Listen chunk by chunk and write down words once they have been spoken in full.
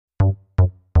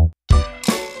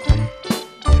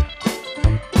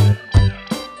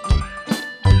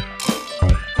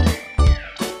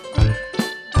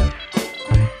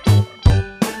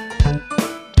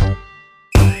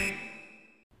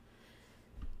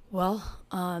Well,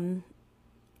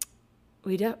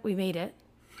 we made it.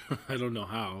 I don't know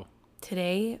how.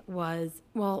 Today was,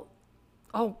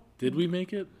 Did we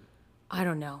make it? I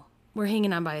don't know. We're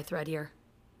hanging on by a thread here.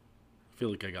 I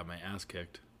feel like I got my ass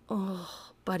kicked.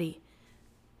 Oh, buddy.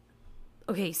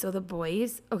 Okay, so the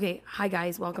boys. Okay, hi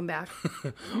guys, welcome back.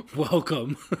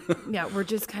 Welcome. Yeah, we're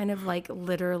just kind of like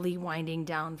literally winding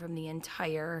down from the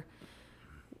entire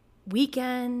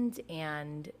weekend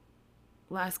and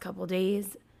last couple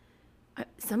days.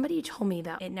 Somebody told me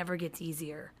that it never gets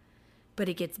easier, but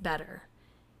it gets better.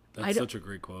 That's such a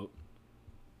great quote.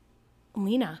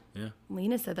 Lena. Yeah.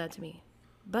 Lena said that to me.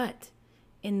 But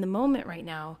in the moment right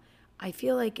now, I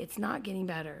feel like it's not getting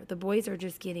better. The boys are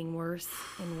just getting worse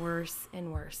and worse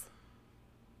and worse.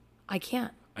 I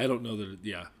can't. I don't know that.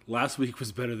 Yeah. Last week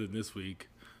was better than this week.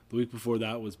 The week before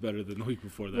that was better than the week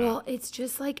before that. Well, it's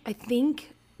just like, I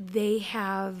think they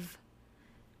have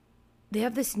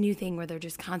this new thing where they're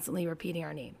just constantly repeating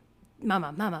our name.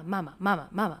 Mama, mama, mama, mama,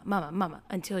 mama, mama, mama,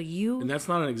 until you... And that's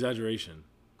not an exaggeration.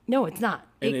 No, it's not.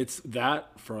 And it's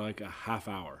that for like a half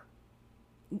hour.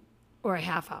 Or a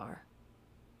half hour.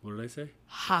 What did I say?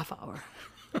 Half hour.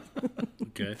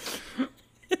 Okay.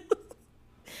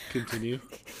 Continue.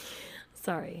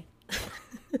 Sorry.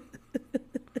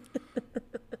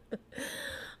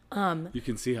 You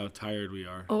can see how tired we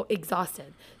are. Oh,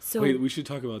 exhausted. So Wait, we should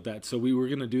talk about that. So we were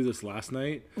going to do this last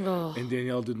night, Oh. and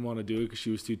Danielle didn't want to do it because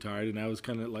she was too tired, and I was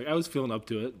kind of like, I was feeling up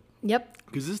to it. Yep.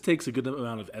 Because this takes a good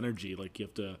amount of energy. Like, you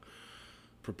have to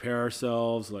prepare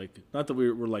ourselves. Like, not that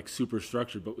we're like super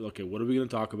structured, but okay, what are we going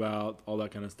to talk about? All that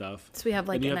kind of stuff. So we have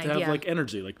like and you an have to idea. have like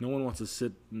energy. Like, no one wants to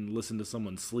sit and listen to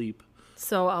someone sleep.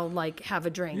 So I'll like have a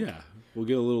drink. Yeah, we'll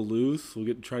get a little loose.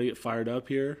 We'll try to get fired up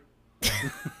here.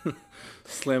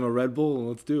 Slam a Red Bull and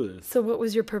let's do this. So what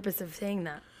was your purpose of saying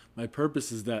that? My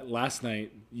purpose is that last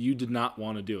night you did not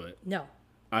want to do it. No.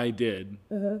 I did.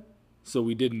 Uh-huh. So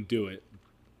we didn't do it.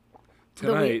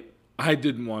 Tonight, I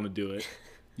didn't want to do it.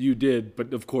 You did,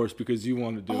 but of course, because you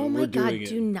wanted to do Oh it, my we're God, doing it.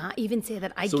 do not even say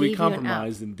that. So gave we you an out.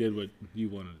 compromised and did what you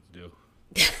wanted to do.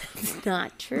 It's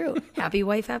not true. Happy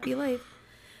wife, happy life.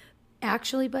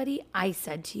 Actually, buddy, I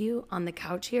said to you on the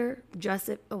couch here just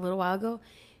a little while ago,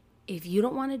 if you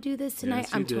don't want to do this tonight,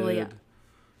 Yes, you I'm totally did. up.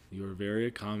 You were very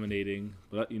accommodating,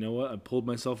 but you know what? I pulled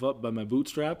myself up by my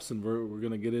bootstraps, and we're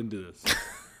gonna get into this.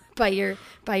 By your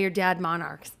dad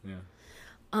monarchs.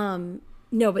 Yeah.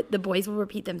 No, but the boys will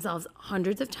repeat themselves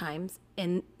hundreds of times,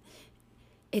 and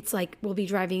it's like we'll be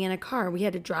driving in a car. We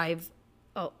had to drive,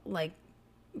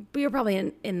 we were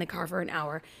probably in the car for an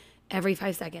hour. Every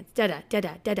 5 seconds, da-da,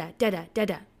 da-da, da-da, da-da,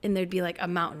 da-da. And there'd be like a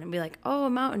mountain. And be like, oh, a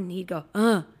mountain. He'd go,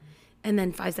 And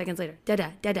then 5 seconds later,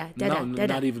 da-da, da-da, da-da,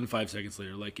 da-da. Not even 5 seconds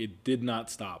later. Like, it did not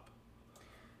stop.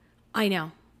 I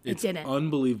know. It's it didn't.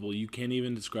 unbelievable. You can't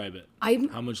even describe it.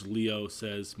 How much Leo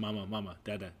says, mama, mama,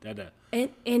 dada, dada.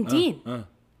 And Dean,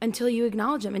 until you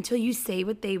acknowledge them, until you say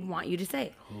what they want you to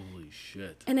say. Holy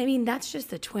shit. And I mean, that's just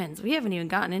the twins. We haven't even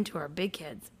gotten into our big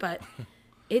kids, but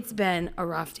it's been a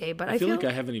rough day. But I feel like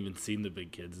I haven't even seen the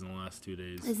big kids in the last 2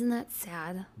 days. Isn't that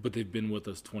sad? But they've been with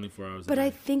us 24 hours a But day. I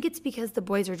think it's because the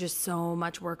boys are just so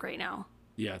much work right now.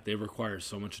 Yeah, they require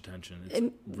so much attention.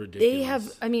 It's ridiculous. They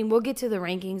have, I mean, we'll get to the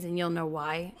rankings and you'll know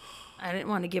why. I didn't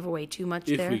want to give away too much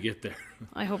if there. we get there.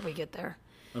 I hope we get there.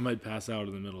 I might pass out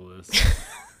in the middle of this.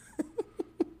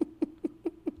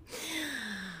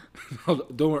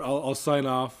 Don't worry, I'll sign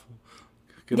off.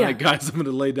 Good night, guys. I'm going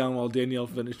to lay down while Danielle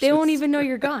finishes. They won't even know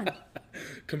you're gone.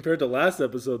 Compared to last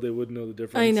episode, they wouldn't know the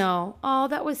difference. I know. Oh,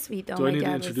 that was sweet, though. Do I need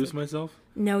to introduce myself?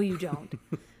 No, you don't.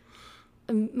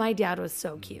 My dad was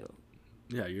so cute.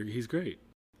 Yeah, he's great.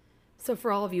 So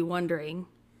for all of you wondering,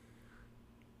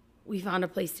 we found a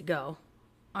place to go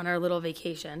on our little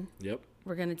vacation. Yep.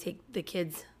 We're going to take the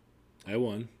kids. I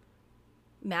won.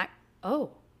 Oh,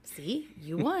 see?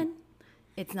 You won.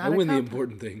 It's not I win the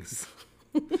important things.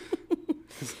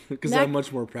 Because I'm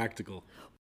much more practical.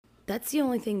 That's the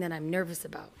only thing that I'm nervous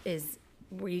about is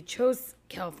we chose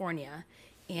California,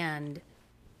 and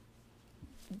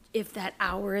if that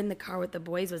hour in the car with the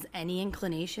boys was any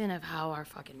inclination of how our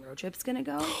fucking road trip's gonna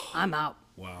go, I'm out.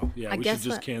 Wow. Yeah, we should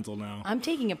just cancel now. I'm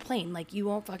taking a plane. Like, you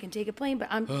won't fucking take a plane, but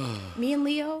me and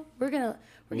Leo, we're gonna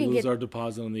lose our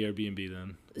deposit on the Airbnb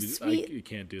then. Sweet. You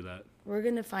can't do that. We're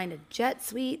gonna find a jet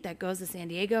suite that goes to San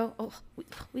Diego. Oh,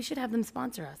 we should have them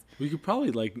sponsor us. We could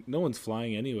probably, no one's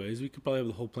flying anyways. We could probably have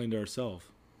the whole plane to ourselves.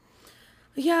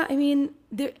 Yeah, I mean,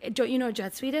 don't you know what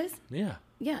jet suite is? Yeah.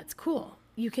 Yeah, it's cool.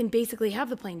 You can basically have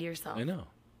the plane to yourself. I know.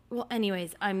 Well,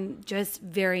 anyways, I'm just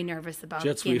very nervous about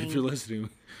jet suite, if you're listening.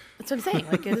 That's what I'm saying.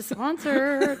 Like, get a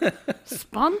sponsor.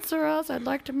 Sponsor us. I'd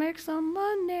like to make some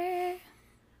money.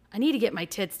 I need to get my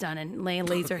tits done and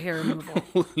laser hair removal.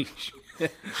 Holy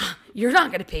shit. You're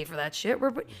not going to pay for that shit.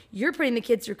 You're putting the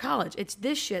kids through college. It's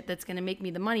this shit that's going to make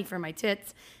me the money for my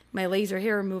tits, my laser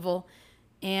hair removal.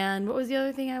 And what was the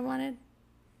other thing I wanted?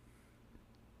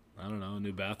 I don't know, a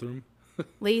new bathroom?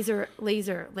 Laser,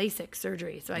 LASIK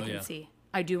surgery so I can see.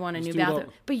 I do want a new do it all.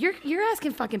 bathroom. But you're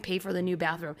asking fucking pay for the new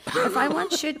bathroom. If I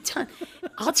want shit done,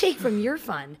 I'll take from your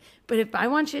fund. But if I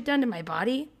want shit done to my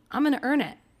body, I'm going to earn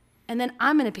it. And then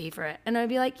I'm going to pay for it. And I'd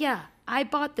be like, yeah, I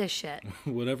bought this shit.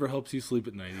 Whatever helps you sleep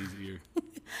at night easier.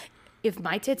 If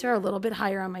my tits are a little bit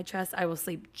higher on my chest, I will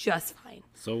sleep just fine.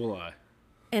 So will I.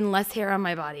 And less hair on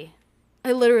my body.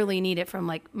 I literally need it from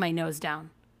like my nose down.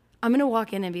 I'm going to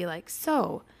walk in and be like,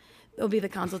 so... It'll be the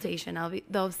consultation.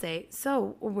 They'll say,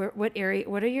 so what are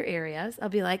your areas? I'll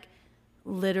be like,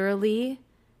 literally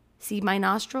see my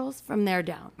nostrils from there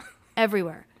down,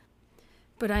 everywhere.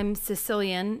 But I'm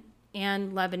Sicilian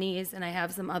and Lebanese, and I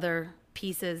have some other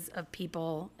pieces of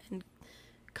people and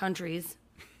countries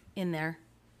in there.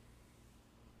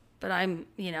 But I'm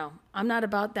not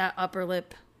about that upper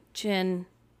lip, chin,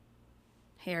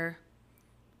 hair.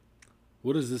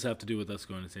 What does this have to do with us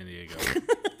going to San Diego?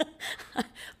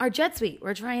 Our jet suite.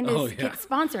 We're trying to get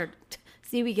sponsored.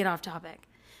 See, we get off topic.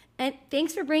 And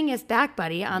thanks for bringing us back,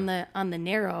 buddy, on the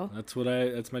narrow. That's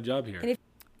my job here. And if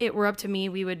it were up to me,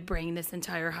 we would bring this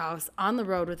entire house on the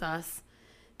road with us.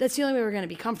 That's the only way we're going to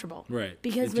be comfortable. Right.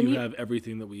 Because if when you have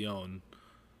everything that we own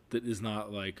that is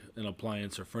not like an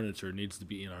appliance or furniture, it needs to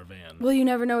be in our van. Well, you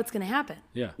never know what's going to happen.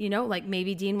 Yeah. Like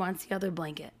maybe Dean wants the other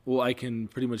blanket. Well, I can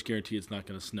pretty much guarantee it's not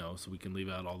going to snow, so we can leave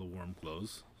out all the warm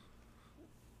clothes.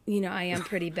 I am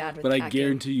pretty bad with But packing. I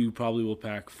guarantee you probably will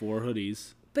pack 4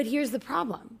 hoodies. But here's the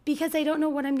problem. Because I don't know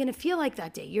what I'm going to feel like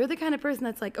that day. You're the kind of person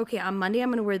that's like, okay, on Monday, I'm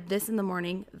going to wear this in the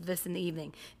morning, this in the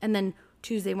evening. And then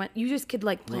Tuesday, you just could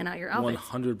like plan out your outfits.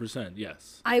 100%,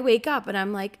 yes. I wake up and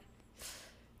I'm like,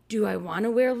 do I want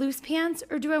to wear loose pants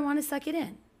or do I want to suck it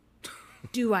in?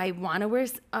 Do I want to wear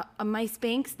my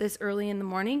Spanx this early in the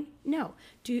morning? No.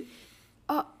 Do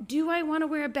I want to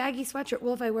wear a baggy sweatshirt?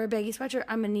 Well, if I wear a baggy sweatshirt,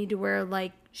 I'm going to need to wear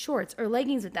like shorts or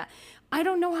leggings with that. I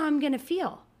don't know how I'm going to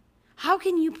feel. How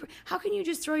can you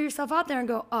just throw yourself out there and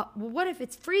go, well, what if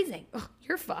it's freezing? Oh,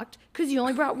 you're fucked because you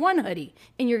only brought one hoodie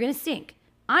and you're going to stink.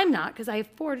 I'm not because I have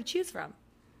 4 to choose from.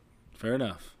 Fair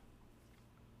enough.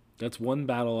 That's one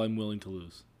battle I'm willing to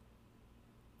lose.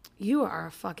 You are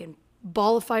a fucking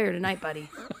ball of fire tonight, buddy.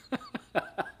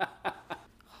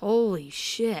 Holy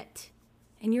shit.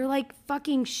 And you're like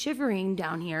fucking shivering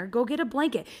down here. Go get a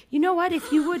blanket. You know what?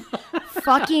 If you would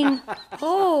fucking...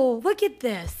 Oh, look at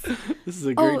this. This is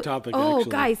a great topic, actually. Oh,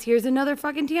 guys, here's another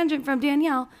fucking tangent from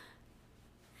Danielle.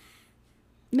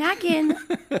 Mackin...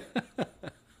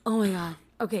 Oh, my God.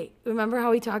 Okay, remember how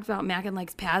we talked about Mackin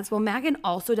likes pads? Well, Mackin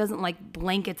also doesn't like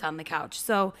blankets on the couch.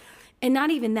 So... And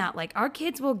not even that. Like, our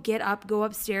kids will get up, go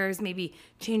upstairs, maybe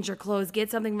change their clothes,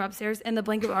 get something from upstairs, and the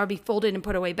blanket will already be folded and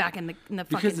put away back in the fucking trunk.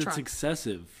 Because it's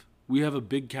excessive. We have a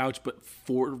big couch, but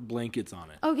 4 blankets on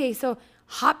it. Okay, so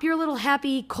hop your little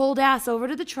happy cold ass over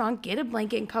to the trunk, get a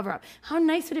blanket, and cover up. How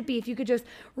nice would it be if you could just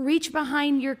reach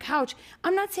behind your couch?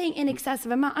 I'm not saying an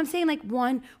excessive amount. I'm saying like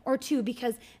 1 or 2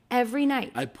 because every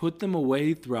night. I put them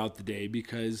away throughout the day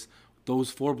because...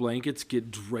 those 4 blankets get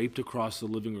draped across the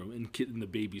living room and the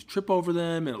babies trip over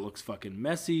them and it looks fucking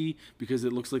messy because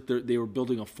it looks like they were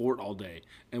building a fort all day.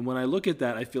 And when I look at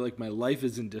that, I feel like my life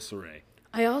is in disarray.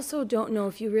 I also don't know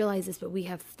if you realize this, but we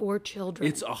have 4 children.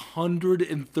 It's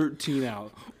 113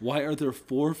 out. Why are there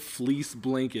 4 fleece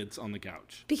blankets on the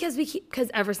couch? Because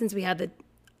ever since we had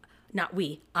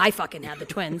I fucking had the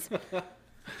twins.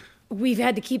 We've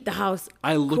had to keep the house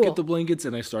I look cool. at the blankets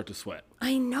and I start to sweat.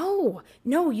 I know.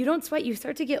 No, you don't sweat. You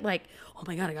start to get like, oh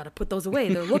my God, I got to put those away.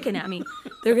 They're looking at me.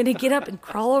 They're going to get up and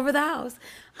crawl over the house.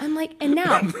 I'm like, and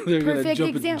now, perfect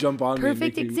example. Jump on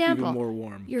perfect me and make example. Me even more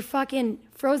warm. Your fucking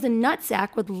frozen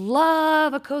nutsack would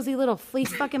love a cozy little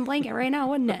fleece fucking blanket right now,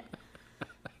 wouldn't it?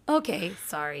 Okay,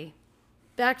 sorry.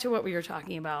 Back to what we were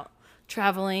talking about.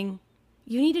 Traveling.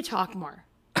 You need to talk more.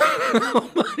 Oh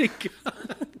my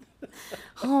God.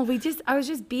 Oh, I was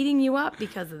just beating you up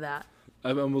because of that.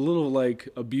 I'm a little like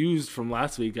abused from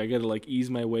last week. I got to like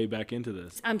ease my way back into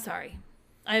this. I'm sorry.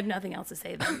 I have nothing else to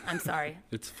say then. I'm sorry.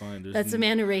 It's fine. That's the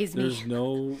man who raised me. There's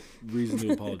no reason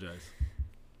to apologize.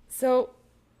 So,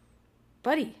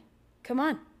 buddy, come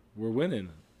on. We're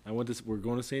winning. We're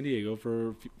going to San Diego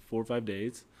for 4 or 5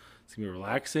 days. It's gonna be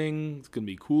relaxing. It's gonna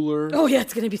be cooler. Oh yeah,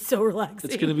 it's gonna be so relaxing.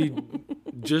 It's gonna be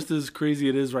just as crazy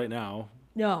it is right now.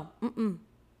 No.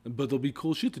 But there'll be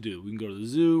cool shit to do. We can go to the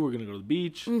zoo. We're going to go to the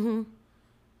beach. Mm-hmm.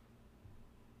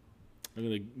 I'm going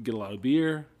to get a lot of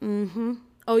beer. Mm-hmm.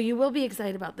 Oh, you will be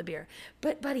excited about the beer.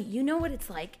 But, buddy, you know what it's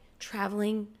like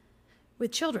traveling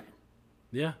with children.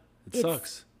 Yeah, it It's-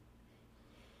 sucks.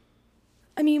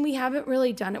 I mean, we haven't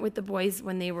really done it with the boys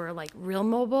when they were like real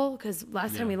mobile because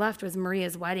last time Yeah. we left was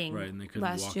Maria's wedding Right, and they couldn't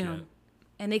last walk June. yet.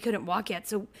 And they couldn't walk yet.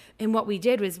 So, and what we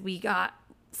did was we got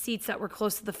seats that were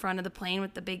close to the front of the plane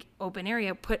with the big open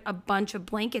area, put a bunch of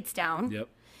blankets down, Yep.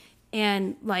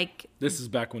 and like This is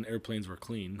back when airplanes were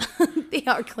clean. they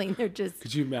are clean. They're just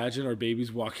Could you imagine our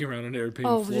babies walking around an airplane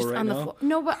floor just right on the now? floor.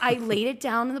 No, but I laid it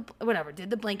down in the whatever, did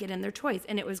the blanket in their toys,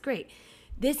 and it was great.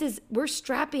 We're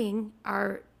strapping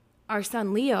our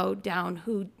son Leo down,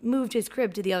 who moved his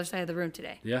crib to the other side of the room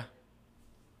today. Yeah.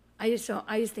 I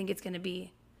just think it's gonna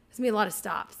be a lot of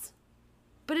stops,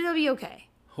 but it'll be okay.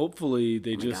 Hopefully Oh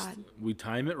they we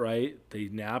time it right. They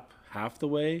nap half the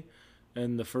way,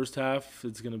 and the first half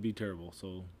it's gonna be terrible.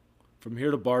 So from here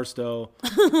to Barstow,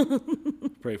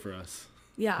 pray for us.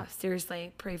 Yeah,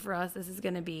 seriously, pray for us.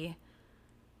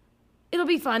 It'll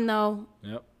be fun though.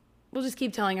 Yep. We'll just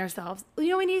keep telling ourselves. You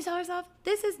know what we need to tell ourselves?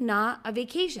 This is not a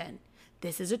vacation.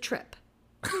 This is a trip.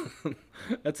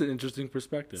 That's an interesting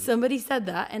perspective. Somebody said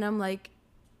that, and I'm like,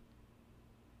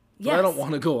 But I don't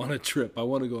want to go on a trip. I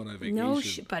want to go on a vacation. No,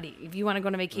 buddy. If you want to go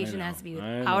on a vacation, it has to be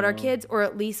I without our know. kids, or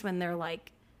at least when they're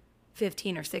like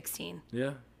 15 or 16.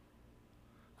 Yeah.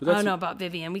 But I don't know about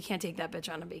Vivian. We can't take that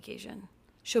bitch on a vacation.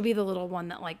 She'll be the little one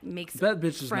that like makes That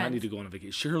bitch does not friends. need to go on a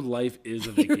vacation. Her life is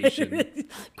a vacation.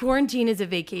 Quarantine is a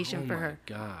vacation Oh for my her.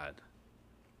 God.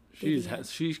 Vivian.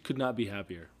 She could not be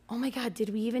happier. Oh my God, did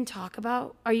we even talk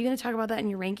about? Are you going to talk about that in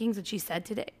your rankings? What she said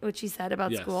today? What she said about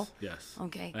Yes. school? Yes.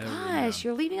 Okay. I have it written Gosh, down.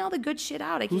 you're leaving all the good shit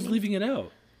out. Who's leaving it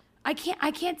out? I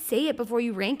can't say it before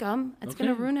you rank them. It's going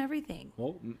Okay. to ruin everything.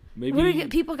 Well, maybe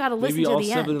People got to listen maybe to all the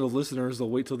 7 end. of the listeners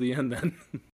will wait till the end then.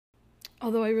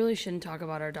 Although I really shouldn't talk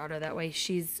about our daughter that way.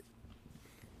 She's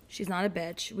not a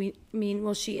bitch.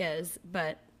 She is,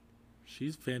 but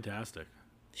She's fantastic.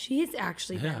 she is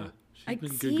actually Yeah, been. she's I been a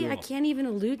good see. I girl. can't even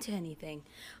allude to anything.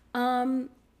 So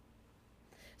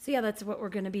yeah, that's what we're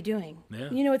gonna be doing. Yeah.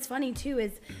 You know, what's funny too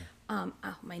is, my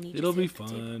knee. just It'll be hit the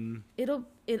table.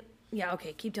 fun. Yeah.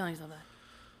 Okay. Keep telling yourself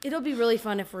that. It'll be really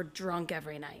fun if we're drunk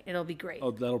every night. It'll be great.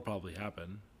 Oh, that'll probably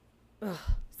happen.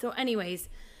 So, anyways,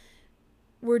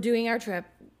 we're doing our trip.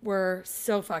 We're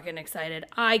so fucking excited.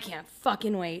 I can't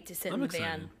fucking wait to sit in I'm the excited.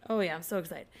 van. Oh yeah, I'm so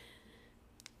excited.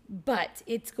 But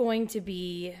it's going to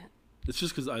be. It's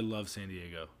just because I love San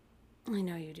Diego. I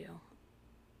know you do.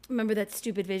 Remember that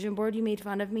stupid vision board you made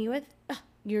fun of me with? Ugh,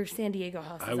 your San Diego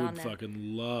house is I on would there.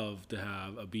 fucking love to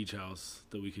have a beach house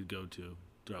that we could go to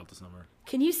throughout the summer.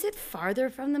 Can you sit farther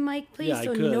from the mic, please? Yeah, I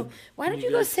could. Why Can don't you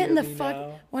you go guys sit in hear the me fuck?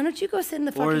 now? Why don't you go sit in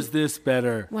the fucking? Or is this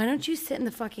better? Why don't you sit in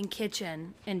the fucking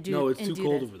kitchen and do? No, it's and too do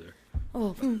cold this? over there.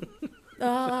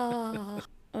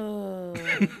 Oh.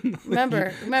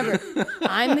 Remember,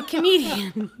 I'm the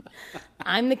comedian.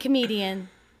 I'm the comedian.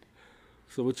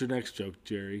 So what's your next joke,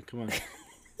 Jerry? Come on.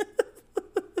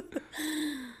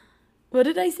 What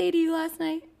did I say to you last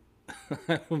night?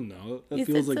 I don't know. That You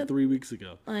feels said like 3 weeks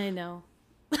ago. I know.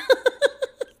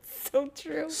 So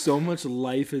true. So much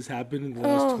life has happened in the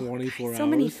last 24 hours. So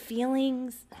many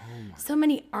feelings. So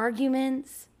many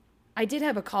arguments. I did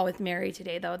have a call with Mary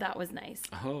today, though. That was nice.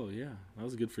 Oh, yeah. That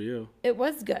was good for you. It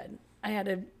was good. I had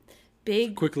a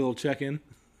big, Quick little check-in.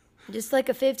 just like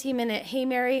a 15-minute, hey,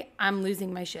 Mary, I'm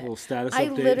losing my shit. Little status I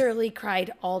update. literally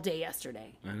cried all day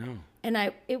yesterday. I know.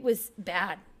 And it was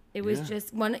bad. It was Yeah.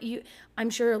 just I'm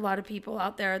sure a lot of people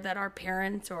out there that are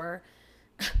parents, or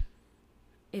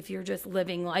if you're just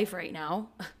living life right now,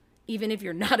 even if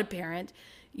you're not a parent,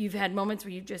 you've had moments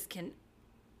where you just can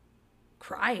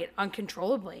cry it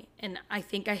uncontrollably. And I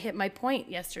think I hit my point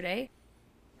yesterday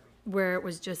where it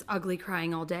was just ugly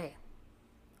crying all day.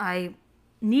 I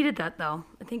needed that though.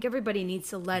 I think everybody needs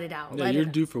to let it out. Yeah, you're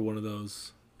due for one of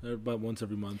those about once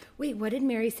every month Wait, what did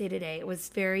Mary say today? It was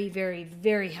very, very,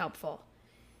 very helpful.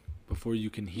 before you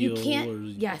can heal. You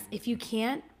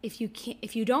can't.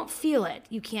 If you don't feel it,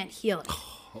 you can't heal it.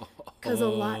 Because a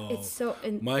lot, it's so.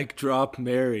 And Mic drop,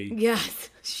 Mary. yes,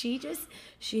 she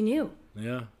knew.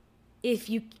 Yeah. If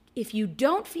you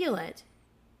don't feel it,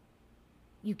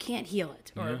 you can't heal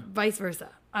it, or Yeah. vice versa.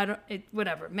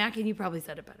 Whatever. Mac, and you probably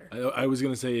said it better. I was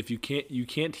gonna say you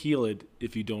can't heal it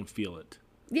if you don't feel it.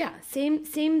 Yeah, same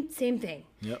thing.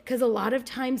 Yep. Because a lot of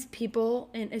times people,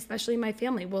 and especially my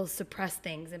family, will suppress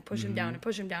things and push them Mm-hmm. down and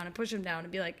push them down and push them down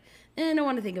and be like, I don't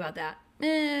want to think about that.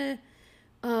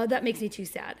 That makes me too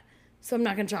sad. So I'm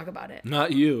not going to talk about it.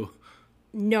 Not you.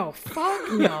 No, fuck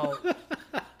no.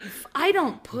 I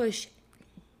don't push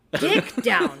dick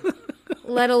down,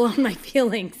 let alone my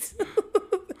feelings.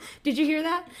 Did you hear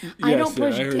that? I don't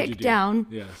push I heard you dick do. down,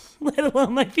 Yes. let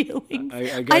alone my feelings.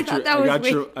 I got thought your, that I was got way-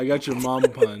 your, I got your mom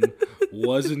pun.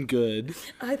 Wasn't good.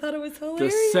 I thought it was The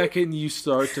hilarious. second you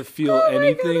start to feel Oh my God,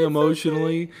 anything that's so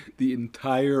emotionally, the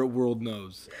entire world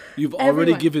knows. You've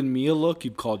already Everyone. given me a look.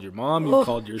 You've called your mom. You've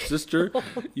called your sister.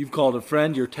 You've called a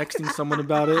friend. You're texting someone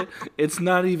about it. It's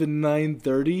not even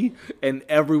 9:30, and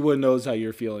everyone knows how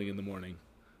you're feeling in the morning.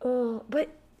 Oh, but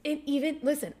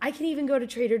listen, I can even go to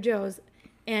Trader Joe's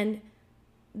and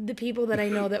the people that I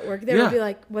know that work there will Yeah. be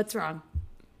like, "What's wrong?"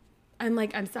 I'm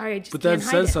like, "I'm sorry, I just But can't that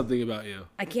hide says it. something about you.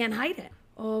 I can't hide it."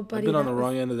 Oh, buddy, I've been on that the was-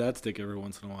 wrong end of that stick every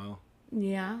once in a while.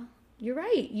 Yeah, you're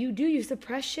right. You do. You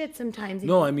suppress shit sometimes.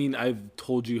 No, I mean, I've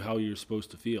told you how you're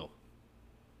supposed to feel.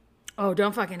 Oh,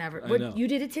 don't fucking ever. know. You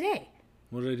did it today.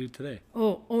 What did I do today?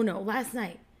 Oh no, last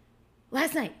night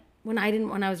when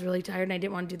I was really tired and I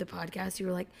didn't want to do the podcast, you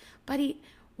were like, "Buddy,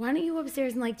 why don't you go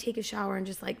upstairs and like take a shower and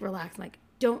just like relax?" I'm like,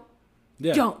 "Don't."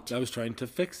 Yeah, Don't. I was trying to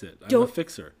fix it. I'm a Don't.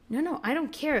 fixer. No, I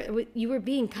don't care. You were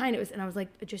being kind. And I was like,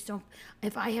 just don't.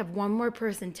 If I have one more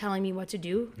person telling me what to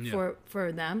do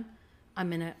for them, I'm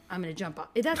gonna jump off.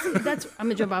 That's I'm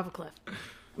gonna jump off a cliff. I'm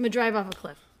gonna drive off a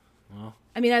cliff. Well,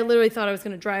 I mean, I literally thought I was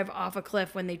gonna drive off a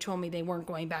cliff when they told me they weren't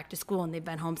going back to school and they've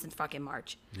been home since fucking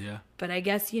March. yeah. But I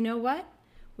guess you know what?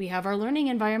 We have our learning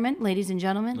environment, ladies and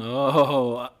gentlemen.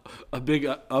 Oh, a big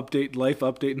update, life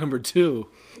update number 2.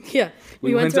 Yeah,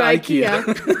 we went to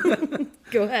IKEA.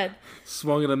 Go ahead.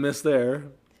 Swung and a miss there.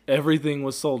 Everything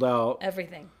was sold out.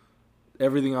 Everything.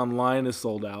 Everything online is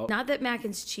sold out. Not that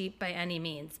Mackin's cheap by any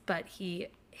means, but he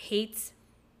hates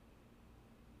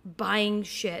buying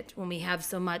shit when we have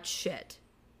so much shit,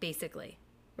 basically.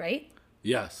 Right?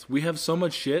 Yes, we have so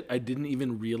much shit. I didn't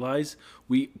even realize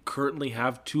we currently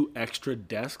have 2 extra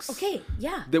desks. Okay,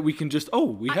 yeah. That we can just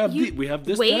we have we have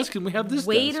this desk and we have this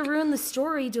Way desk. to ruin the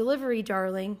story delivery,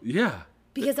 darling. Yeah.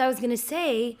 Because I was going to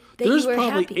say that There's you were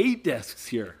probably happy. 8 desks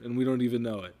here and we don't even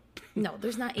know it. No,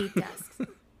 there's not 8 desks.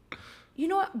 You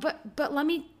know what? But let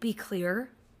me be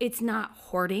clear. It's not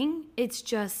hoarding. It's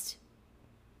just,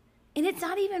 and it's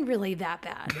not even really that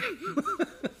bad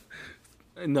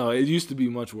No, it used to be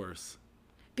much worse.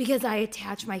 because I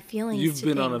attach my feelings You've to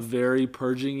been things. on a very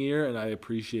purging year, and I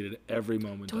appreciated every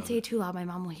moment Don't of say it. it too loud. My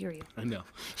mom will hear you. I know.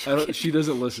 She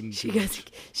doesn't listen. She to goes.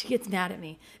 She gets mad at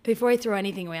me. Before I throw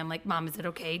anything away, I'm like, "Mom, is it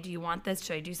okay? Do you want this?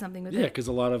 Should I do something with Yeah, it?" because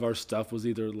a lot of our stuff was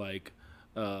either like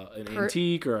an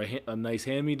antique or a nice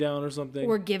hand-me-down or something.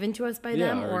 Or given to us by Yeah,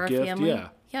 them, or or a a gift, family.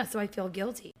 yeah. So I feel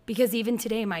guilty because even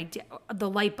today, the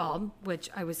light bulb, which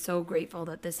I was so grateful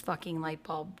that this fucking light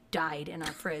bulb died in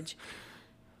our fridge.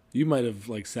 You might have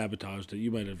like sabotaged it.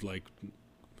 You might have like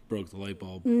broke the light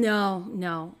bulb.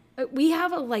 No. We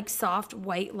have a like soft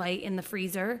white light in the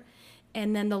freezer,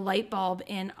 and then the light bulb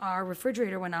in our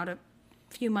refrigerator went out a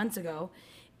few months ago,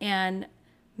 and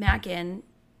Mackin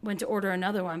went to order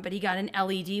another one, but he got an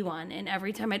LED one, and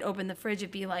every time I'd open the fridge,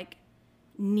 it'd be like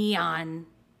neon,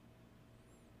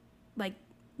 like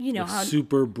you know how.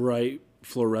 Super bright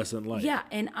fluorescent light. Yeah,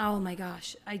 and oh my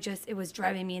gosh, it was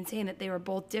driving me insane that they were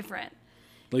both different.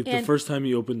 Like the And- first time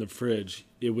you opened the fridge,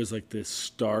 it was like this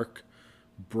stark,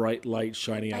 bright light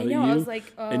shining out know, at you. I was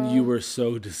like, and you were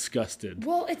so disgusted.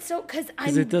 Well, it's so because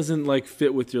Because it doesn't like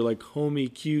fit with your like homey,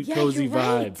 cute, cozy you're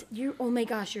vibe. right. Oh my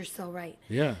gosh, you're so right.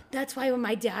 Yeah. That's why when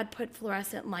my dad put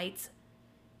fluorescent lights,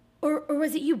 or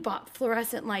was it you bought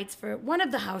fluorescent lights for one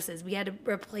of the houses? We had to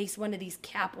replace one of these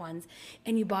cap ones,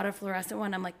 and you bought a fluorescent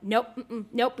one. I'm like, nope,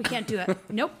 nope, we can't do it.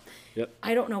 Nope. Yep.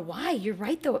 I don't know why. You're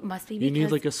right, though. It must be because You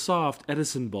need like a soft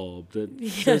Edison bulb that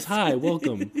says, "Hi,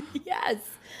 welcome. yes.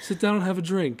 Sit down and have a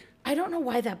drink." I don't know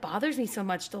why that bothers me so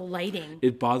much. The lighting.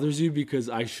 It bothers you because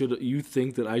you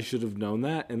think that I should have known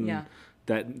that, and Yeah.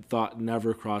 that thought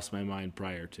never crossed my mind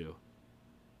prior to.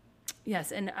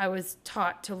 Yes, and I was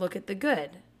taught to look at the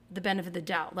good, the benefit of the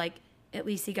doubt. Like, at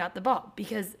least he got the bulb.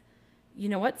 Because you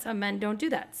know what? Some men don't do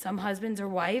that. Some husbands or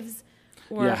wives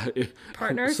or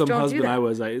partners Some don't husband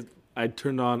do that. I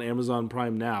turned on Amazon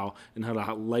Prime Now and had a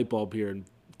hot light bulb here in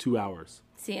 2 hours.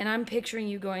 See, and I'm picturing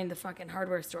you going to the fucking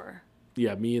hardware store.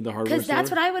 Yeah, me in the hardware store. Because that's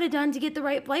what I would have done to get the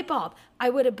right light bulb. I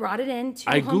would have brought it in to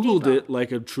I Home Googled Depot. it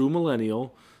like a true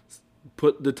millennial,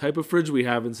 put the type of fridge we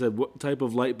have and said, what type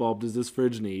of light bulb does this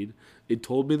fridge need? It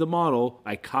told me the model.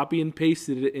 I copy and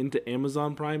pasted it into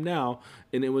Amazon Prime Now,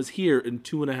 and it was here in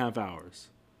 2.5 hours.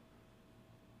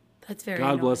 That's very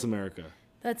God nice. bless America.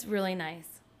 That's really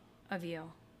nice of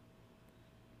you.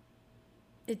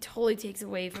 It totally takes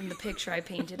away from the picture I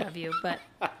painted of you, but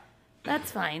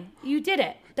that's fine. You did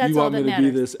it. That's You all want that me to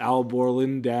matters. be this Al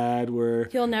Borland dad where...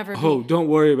 You'll never Oh, be. don't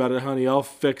worry about it, honey. I'll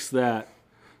fix that.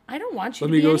 I don't want you Let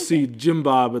to me be go anything. see Jim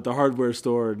Bob at the hardware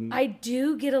store. And I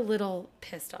do get a little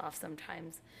pissed off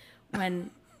sometimes when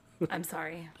I'm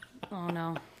sorry. Oh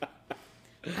no.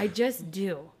 I just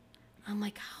do. I'm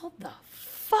like, how the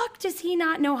fuck does he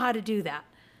not know how to do that?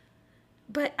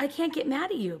 But I can't get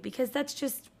mad at you because that's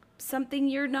just something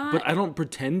you're not. but I don't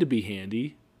pretend to be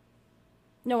handy.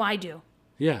 No, I do.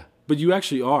 Yeah, but you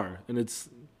actually are, and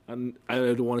I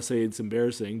don't want to say it's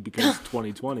embarrassing because it's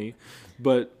 2020,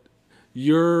 but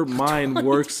your mind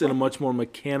works in a much more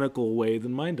mechanical way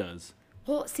than mine does.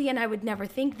 Well, see, and I would never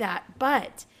think that,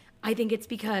 but I think it's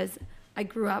because I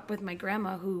grew up with my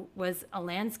grandma who was a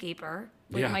landscaper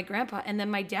with Yeah. my grandpa, and then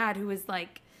my dad who was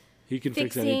like He can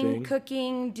fix fixing, anything.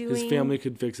 cooking, doing. His family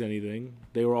could fix anything.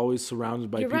 They were always surrounded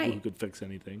by You're people right. who could fix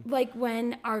anything. Like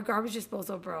when our garbage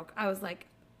disposal broke, I was like,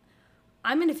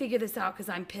 I'm gonna figure this out because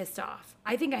I'm pissed off.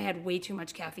 I think I had way too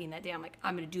much caffeine that day. I'm like,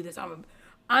 I'm gonna do this. I'm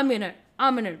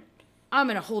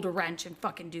gonna hold a wrench and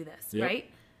fucking do this, Yep. right?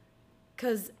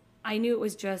 Because I knew it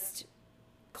was just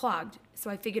clogged. So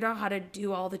I figured out how to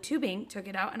do all the tubing, took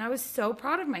it out, and I was so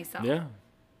proud of myself. Yeah.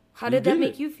 How did that did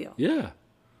make it. you feel? Yeah.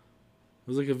 It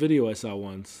was like a video I saw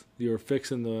once. You were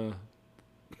fixing the.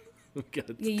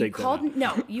 Gotta Yeah, take that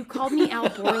out. you called me Al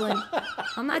Borland.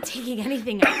 I'm not taking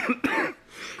anything out.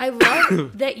 I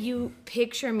love that you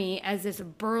picture me as this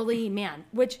burly man,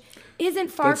 which isn't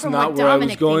far That's from not what where I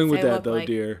Dominic was going thinks with I that, look though, like.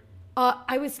 dear.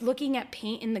 I was looking at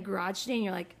paint in the garage today, and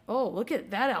you're like, "Oh, look at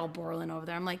that Al Borland over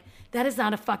there." I'm like, "That is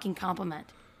not a fucking compliment."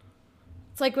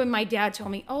 It's like when my dad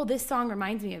told me, "Oh, this song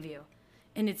reminds me of you,"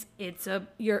 and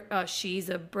she's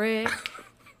a brick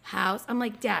house. I'm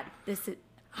like, "Dad, this is."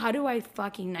 How do I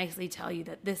fucking nicely tell you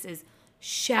that this is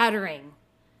shattering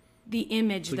the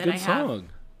image It's a that good I have? song.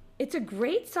 It's a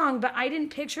great song, but I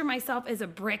didn't picture myself as a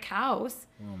brick house.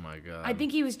 Oh my god. I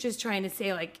think he was just trying to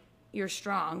say, like, you're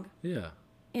strong Yeah.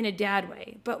 in a dad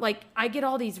way. But, like, I get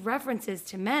all these references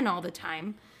to men all the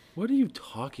time. What are you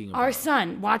talking about? Our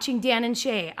son watching Dan and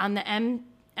Shay on the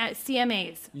at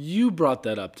CMAs. You brought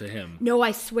that up to him. No,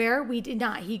 I swear we did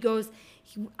not. He goes,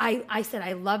 I said,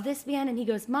 I love this man. And he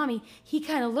goes, Mommy, he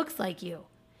kind of looks like you.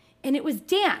 And it was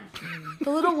Dan, the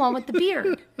little one with the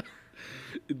beard.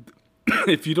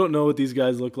 If you don't know what these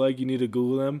guys look like, you need to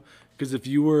Google them. Because if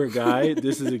you were a guy,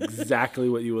 this is exactly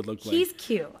what you would look like. He's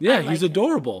cute. Yeah, I he's like him.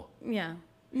 adorable. Yeah.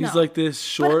 He's No. like this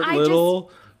short, I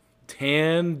little,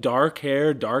 tan, dark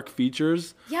hair, dark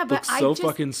features. Yeah, but looks I so just-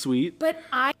 fucking sweet. But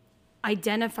I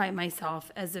identify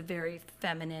myself as a very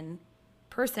feminine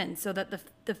person, so that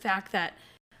the fact that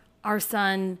our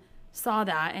son saw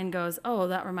that and goes, "Oh,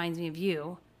 that reminds me of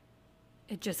you,"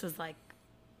 it just was like,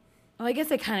 well, I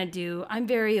guess I kind of do. I'm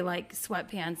very like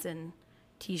sweatpants and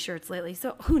t-shirts lately,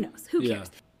 so who knows? Who Yeah.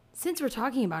 cares? Since we're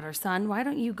talking about our son, why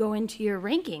don't you go into your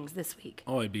rankings this week?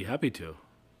 Oh, I'd be happy to.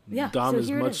 Yeah, Dom so is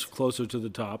here it much is. closer to the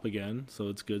top again, so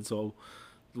it's good. So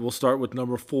we'll start with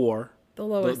number 4. The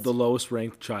lowest. The lowest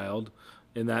ranked child,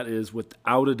 and that is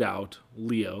without a doubt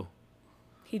Leo.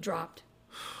 He dropped.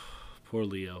 Poor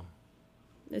Leo.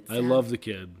 It's I sad. love the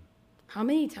kid. How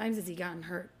many times has he gotten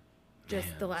hurt?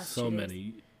 Just the last So 2 days.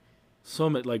 many. So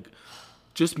many. Like,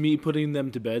 just me putting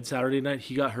them to bed Saturday night,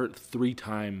 he got hurt 3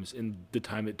 times in the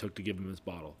time it took to give him his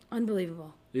bottle.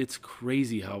 Unbelievable. It's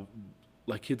crazy how,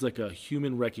 like, kid's like a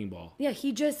human wrecking ball. Yeah,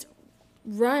 he just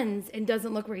runs and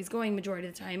doesn't look where he's going majority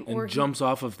of the time, And or jumps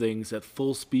off of things at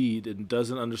full speed and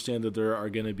doesn't understand that there are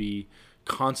going to be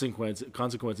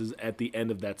consequences at the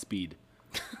end of that speed.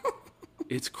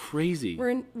 It's crazy.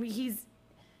 he's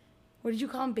what did you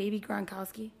call him, Baby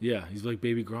Gronkowski? Yeah, he's like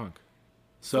baby Gronk.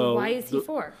 So why is he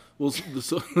 4? Well,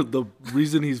 the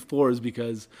reason he's 4 is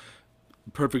because,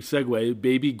 perfect segue,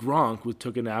 baby Gronk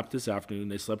took a nap this afternoon.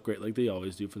 They slept great like they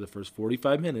always do for the first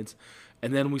 45 minutes.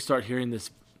 And then we start hearing this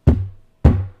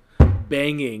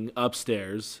banging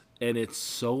upstairs, and it's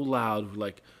so loud. We're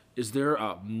like, is there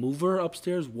a mover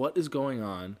upstairs? What is going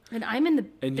on? And I'm in the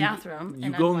And bathroom. you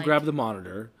and go I'm and like, grab the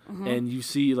monitor, and you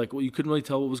see, like, well, you couldn't really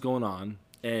tell what was going on.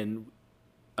 And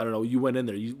I don't know, you went in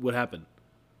there. What happened?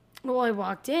 Well, I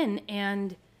walked in,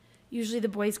 and usually the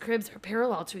boys' cribs are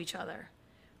parallel to each other.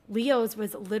 Leo's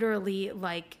was literally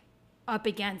like up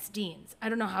against Dean's. I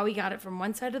don't know how he got it from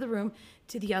one side of the room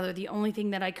to the other. The only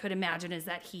thing that I could imagine is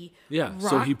that he Yeah, rocked.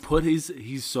 so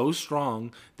he's so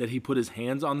strong that he put his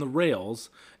hands on the rails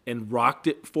and rocked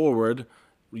it forward,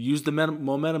 used the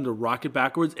momentum to rock it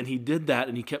backwards, and he did that,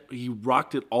 and he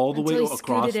rocked it all the way until he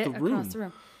across scooted the it room. across the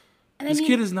room. And This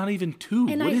kid is not even 2.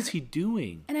 and What I- is he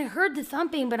doing? And I heard the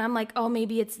thumping, but I'm like, oh,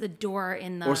 maybe it's the door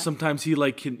in the. Or sometimes he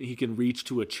can reach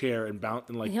to a chair and bounce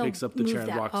and And he'll picks up the chair move and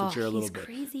that. rocks the Oh, chair a little he's bit,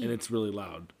 crazy. and it's really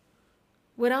loud.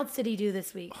 What else did he do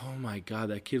this week? Oh my god,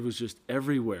 that kid was just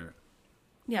everywhere.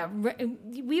 Yeah,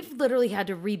 we've literally had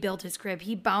to rebuild his crib.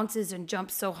 He bounces and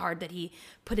jumps so hard that he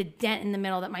put a dent in the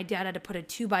middle that my dad had to put a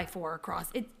 2x4 across.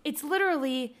 It's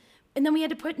literally, and then we had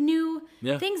to put new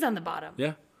things on the bottom.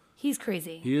 Yeah. He's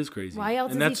crazy. He is crazy. Why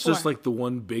else? And is that's he just like the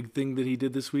one big thing that he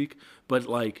did this week. But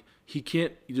like, he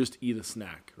can't just eat a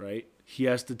snack, right? He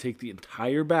has to take the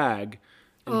entire bag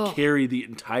and carry the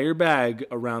entire bag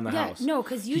around the house. No,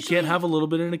 because usually he can't have a little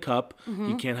bit in a cup.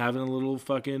 He can't have it in a little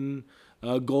fucking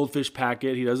goldfish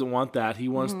packet. He doesn't want that. He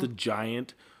wants the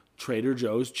giant Trader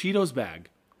Joe's Cheetos bag.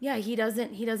 Yeah, he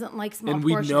doesn't like small and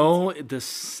portions. We know the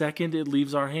second it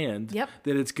leaves our hand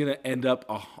that it's going to end up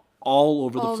all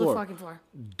over the floor. All the fucking floor.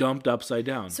 Dumped upside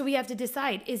down. So we have to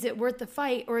decide, is it worth the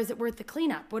fight or is it worth the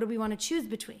cleanup? What do we want to choose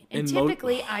between? And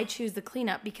typically I choose the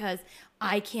cleanup because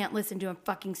I can't listen to him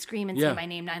fucking scream and say my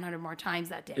name 900 more times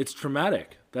that day. It's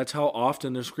traumatic. That's how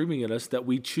often they're screaming at us that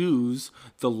we choose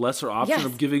the lesser option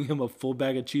of giving him a full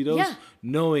bag of Cheetos,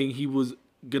 knowing he was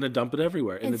going to dump it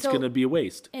everywhere and it's going to be a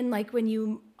waste. And like when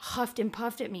you huffed and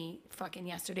puffed at me fucking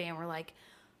yesterday and were like,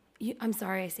 I'm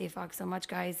sorry I say fuck so much,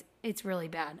 guys. It's really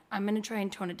bad. I'm going to try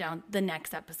and tone it down the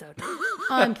next episode.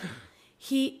 When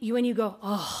you go,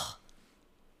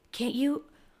 can't you?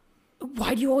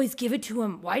 Why do you always give it to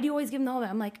him? Why do you always give him the whole bag?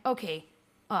 I'm like, okay,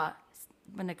 I'm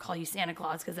going to call you Santa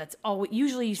Claus because that's all.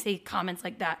 Usually you say comments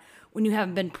like that when you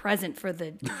haven't been present for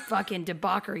the fucking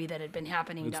debauchery that had been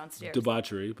happening downstairs.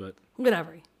 Debauchery, but.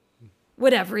 Whatever.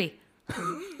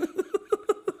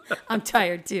 I'm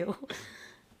tired too.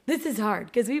 This is hard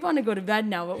because we want to go to bed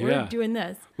now, but we're doing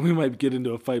this. We might get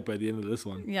into a fight by the end of this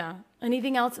one. Yeah.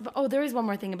 Anything else? There is one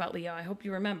more thing about Leo. I hope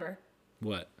you remember.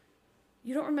 What?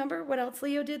 You don't remember what else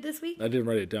Leo did this week? I didn't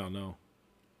write it down,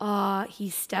 no. He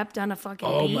stepped on a fucking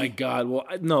bee. Oh my God. Well,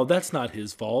 no, that's not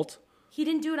his fault. He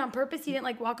didn't do it on purpose? He didn't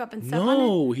like walk up and step on it?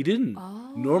 No, he didn't.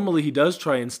 Oh. Normally he does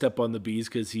try and step on the bees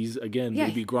because he's, again,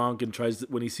 baby Gronk and tries,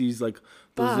 when he sees like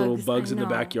those little bugs in the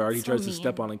backyard, he tries to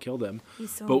step on and kill them.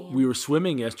 He's so But mean. we were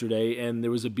swimming yesterday and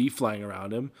there was a bee flying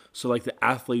around him. So like the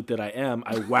athlete that I am,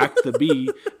 I whacked the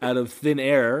bee out of thin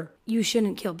air. You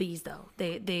shouldn't kill bees though.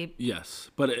 They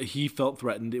Yes, but he felt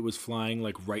threatened. It was flying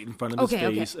like right in front of his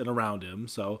face and around him.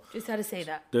 So just had to say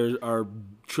that. There are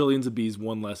trillions of bees.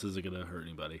 One less isn't going to hurt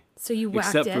anybody. So you whacked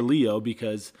Except for Leo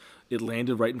because it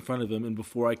landed right in front of him. And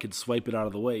before I could swipe it out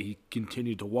of the way, he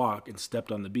continued to walk and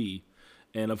stepped on the bee.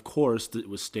 And of course, it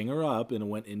was stinger up and it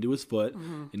went into his foot.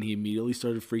 And he immediately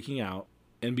started freaking out.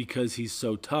 And because he's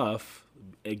so tough,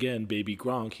 again, baby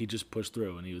Gronk, he just pushed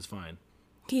through and he was fine.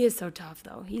 He is so tough,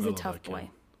 though. He's a tough boy.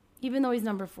 Even though he's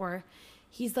number 4,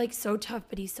 he's like so tough,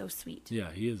 but he's so sweet.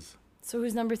 Yeah, he is. So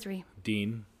who's number 3?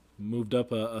 Dean moved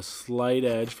up a slight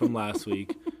edge from last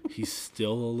week. He's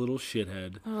still a little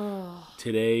shithead. Oh.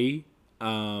 Today,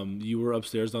 you were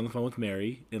upstairs on the phone with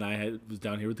Mary, and I was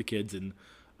down here with the kids, and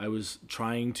I was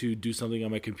trying to do something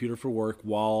on my computer for work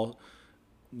while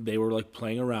they were like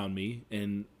playing around me.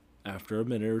 And after a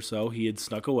minute or so, he had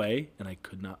snuck away, and I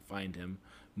could not find him.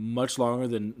 Much longer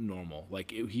than normal.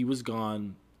 He was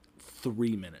gone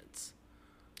 3 minutes.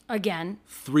 Again.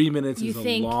 3 minutes is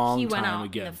a long time again. You think he went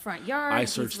out in the front yard? I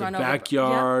searched the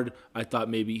backyard. I thought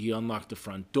maybe he unlocked the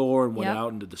front door and went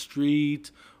out into the street.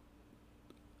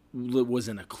 Was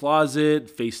in a closet,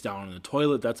 face down in the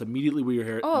toilet. That's immediately where your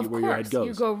head goes.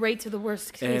 You go right to the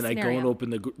worst case scenario. And I go and open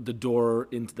the door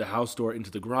into the house door into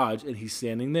the garage, and he's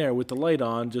standing there with the light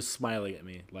on, just smiling at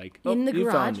me, like, in the you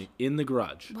garage? found me. In the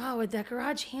garage. Wow, with that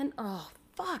garage hand. Oh,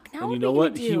 fuck. Now and you know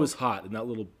what? He was hot, and that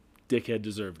little dickhead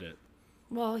deserved it.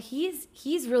 Well, he's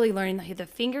really learning the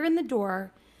finger in the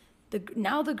door,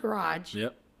 now the garage.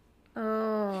 Yep.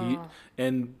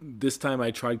 And this time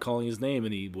I tried calling his name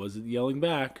and he wasn't yelling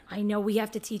back. I know, we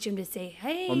have to teach him to say,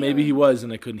 hey. Or maybe he was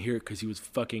and I couldn't hear it because he was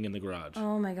fucking in the garage.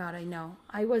 Oh my God, I know.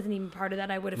 I wasn't even part of that.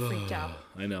 I would have freaked out.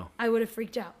 I know. I would have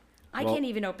freaked out. I can't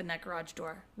even open that garage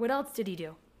door. What else did he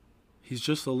do? He's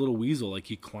just a little weasel. Like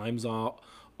he climbs all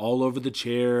over the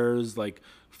chairs, like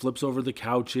flips over the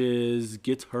couches,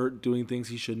 gets hurt doing things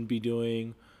he shouldn't be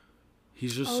doing.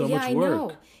 He's just so much work. I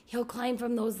know. He'll climb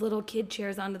from those little kid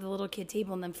chairs onto the little kid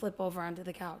table and then flip over onto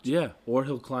the couch. Yeah, or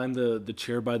he'll climb the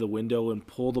chair by the window and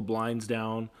pull the blinds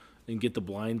down and get the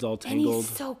blinds all tangled. And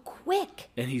he's so quick.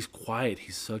 And he's quiet.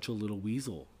 He's such a little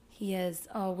weasel. He is.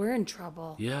 Oh, we're in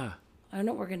trouble. Yeah. I don't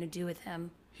know what we're going to do with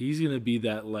him. He's going to be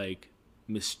that,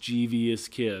 mischievous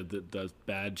kid that does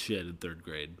bad shit in 3rd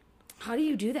grade. How do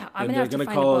you do that? I'm going to have to find a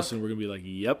book. They're going to call us and we're going to be like,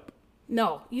 yep.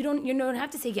 No, you don't have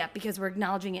to say yep because we're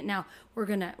acknowledging it now. We're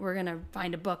gonna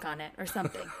find a book on it or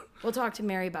something. We'll talk to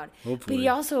Mary about it. Hopefully. But he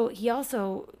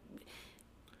also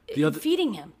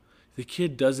feeding him. The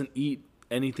kid doesn't eat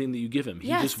anything that you give him. He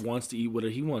Yes. just wants to eat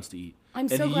whatever he wants to eat. I'm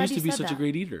and so he glad used you to be said such a that.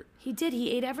 great eater. He did.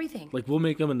 He ate everything. Like, we'll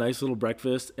make him a nice little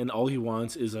breakfast, and all he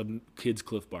wants is a kid's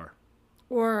Cliff Bar.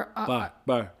 Or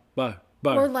Bar.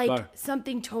 or like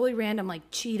something totally random like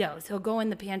Cheetos. He'll go in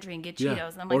the pantry and get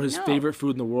Cheetos. And I'm like, or his no. favorite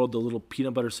food in the world, the little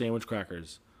peanut butter sandwich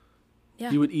crackers. Yeah.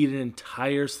 He would eat an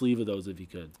entire sleeve of those if he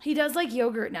could. He does like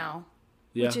yogurt now,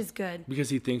 Yeah. which is good. Because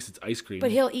he thinks it's ice cream.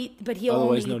 But he'll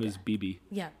otherwise only known eat as BB.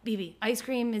 Yeah, BB. Ice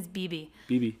cream is BB.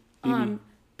 BB. BB.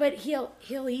 But he'll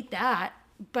eat that,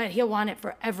 but he'll want it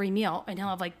for every meal, and he'll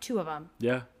have like 2 of them.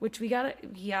 Yeah. Which we gotta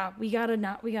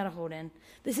hold in.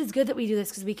 This is good that we do this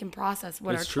because we can process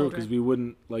what It's our true, children. because we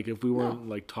wouldn't, like, if we weren't,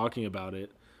 like, talking about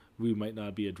it, we might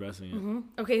not be addressing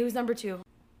it. Okay, who's number 2?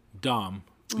 Dom,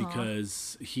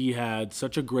 because he had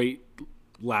such a great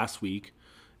last week,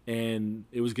 and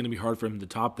it was going to be hard for him to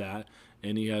top that,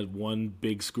 and he had one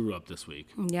big screw up this week.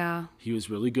 Yeah, He was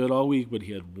really good all week, but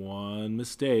he had one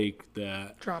mistake.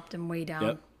 dropped him way down.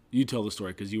 Yep. You tell the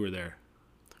story because you were there.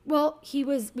 Well, we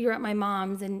were at my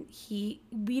mom's, and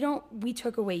we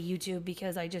took away YouTube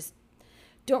because I just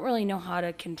don't really know how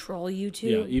to control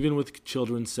YouTube. Yeah, even with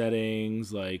children's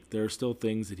settings, like, there are still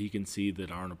things that he can see that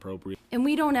aren't appropriate. And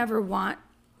we don't ever want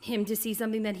him to see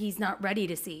something that he's not ready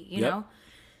to see, you Yep. know?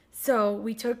 So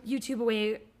we took YouTube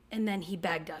away, and then he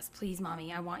begged us, please,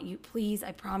 Mommy, I want you, please,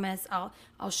 I promise,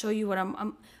 I'll show you what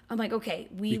I'm like, okay,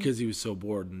 Because he was so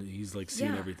bored, and he's, like,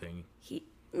 seeing Yeah. everything. he,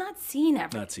 not seen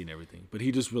everything. Not seeing everything, but he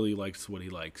just really likes what he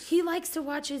likes. He likes to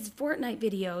watch his Fortnite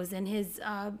videos and his,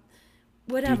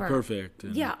 whatever. Dude Perfect.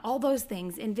 And Yeah, all those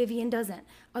things, and Vivian doesn't.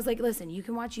 I was like, listen, you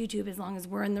can watch YouTube as long as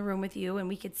we're in the room with you and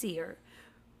we could see her.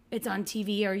 It's on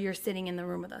TV or you're sitting in the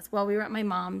room with us. Well, we were at my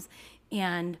mom's,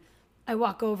 and I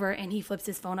walk over and he flips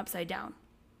his phone upside down.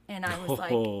 And I was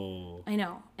like, Oh. I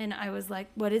know. And I was like,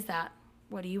 what is that?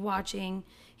 What are you watching?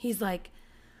 He's like,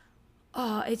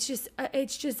 oh, it's just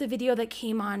a video that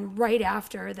came on right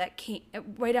after my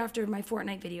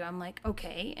Fortnite video. I'm like,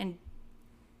 okay. And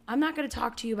I'm not going to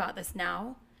talk to you about this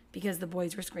now because the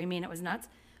boys were screaming. It was nuts.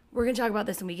 We're going to talk about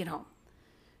this when we get home.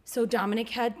 So Dominic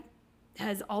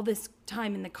has all this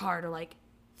time in the car to like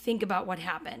think about what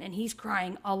happened. And he's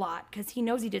crying a lot because he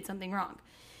knows he did something wrong.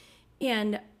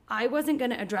 And I wasn't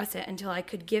going to address it until I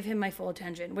could give him my full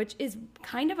attention, which is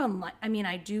kind of unlike, I mean,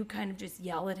 I do kind of just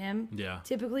yell at him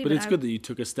typically. But it's good that you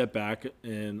took a step back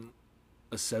and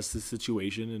assessed the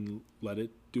situation and let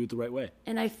it do it the right way.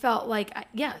 And I felt like,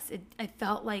 I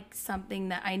felt like something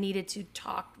that I needed to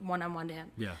talk one-on-one to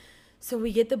him. Yeah. So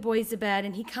we get the boys to bed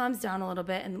and he calms down a little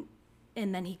bit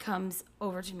and then he comes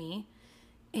over to me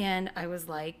and I was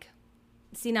like,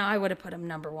 see, now I would have put him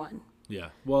number 1. Yeah.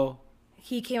 Well,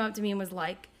 he came up to me and was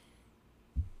like,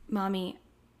 Mommy,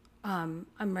 I'm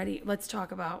ready. Let's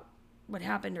talk about what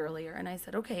happened earlier. And I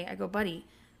said, okay. I go, buddy,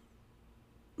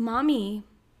 Mommy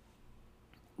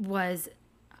was,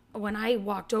 when I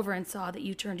walked over and saw that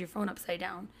you turned your phone upside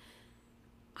down,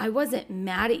 I wasn't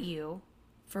mad at you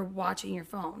for watching your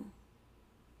phone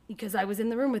because I was in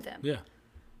the room with him. yeah.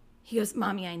 He goes,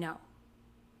 Mommy, I know.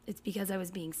 It's because I was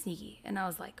being sneaky. And I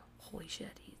was like, holy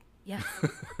shit. Yeah.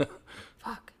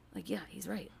 Fuck. Like, yeah, he's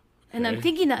right. And I'm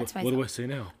thinking that to myself. What do I say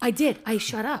now? I did. I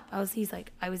shut up. He's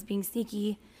like, I was being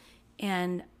sneaky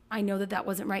and I know that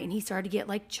wasn't right. And he started to get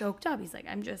like choked up. He's like,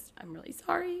 I'm really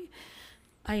sorry.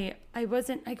 I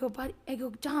go,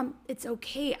 Dom, it's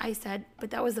okay. I said, but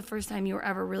that was the first time you were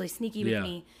ever really sneaky with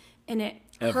me. And it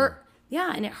hurt.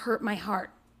 Yeah. And it hurt my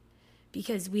heart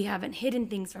because we haven't hidden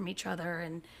things from each other.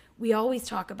 And we always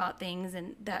talk about things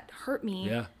and that hurt me.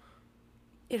 Yeah.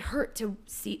 It hurt to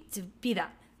see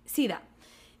that.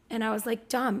 And I was like,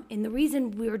 Dom, and the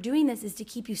reason we were doing this is to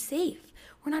keep you safe.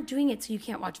 We're not doing it so you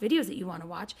can't watch videos that you want to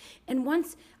watch. And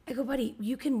once I go, buddy,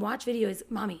 you can watch videos.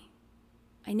 Mommy,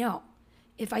 I know.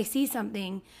 If I see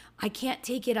something, I can't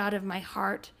take it out of my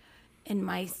heart and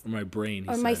my brain,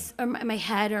 or my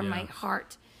head or my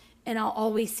heart. And I'll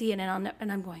always see it and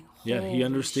I'm going, yeah, he holy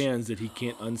understands that he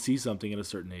can't unsee something at a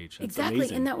certain age. That's exactly.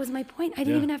 amazing. And that was my point. I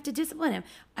didn't even have to discipline him.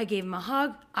 I gave him a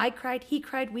hug. I cried. He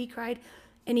cried. We cried.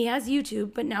 And he has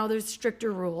YouTube, but now there's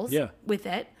stricter rules with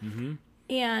it. Mm-hmm.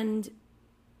 And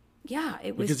yeah,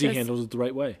 it was because he handles it the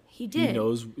right way. He did. He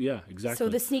knows. Yeah, exactly. So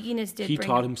the sneakiness did. He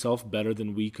taught himself better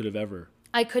than we could have ever.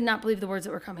 I could not believe the words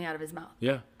that were coming out of his mouth.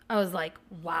 Yeah. I was like,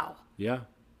 wow. Yeah.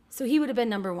 So he would have been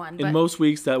number 1. But in most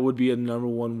weeks, that would be a number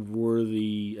 1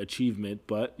 worthy achievement.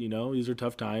 But, these are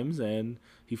tough times, and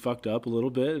he fucked up a little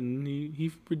bit, and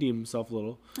he redeemed himself a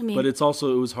little. But it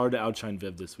was hard to outshine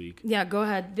Viv this week. Yeah, go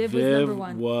ahead. Viv was number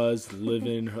 1. Was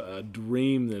living a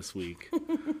dream this week.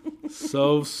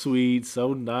 So sweet,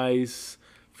 so nice,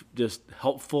 just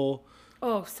helpful.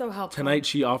 Oh, so helpful. Tonight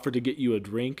she offered to get you a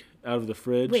drink out of the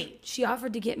fridge. Wait, she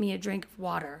offered to get me a drink of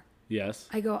water. Yes.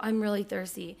 I go, I'm really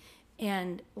thirsty.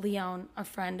 And Leon, a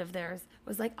friend of theirs,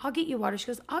 was like, I'll get you water. She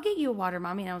goes, I'll get you a water,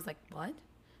 Mommy. And I was like, what?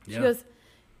 She goes,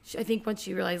 I think once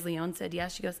she realized Leon said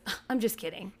yes, she goes, I'm just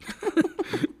kidding.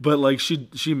 But like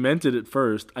she meant it at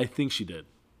first. I think she did.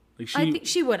 Like I think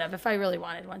she would have if I really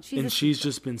wanted one. She's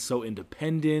just been so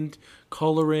independent,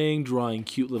 coloring, drawing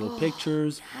cute little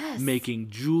pictures, yes. making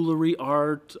jewelry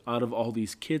art out of all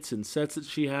these kits and sets that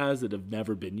she has that have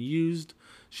never been used.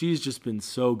 She's just been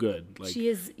so good. Like She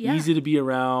is, yeah. easy to be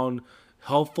around,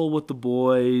 helpful with the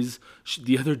boys.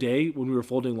 The other day when we were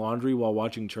folding laundry while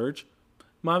watching church,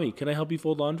 Mommy, can I help you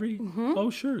fold laundry? Mm-hmm.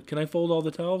 Oh, sure. Can I fold all the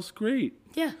towels? Great.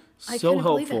 Yeah. I So couldn't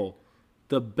believe it. helpful.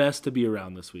 The best to be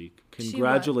around this week.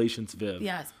 Congratulations, Viv.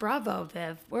 Yes, bravo,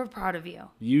 Viv. We're proud of you.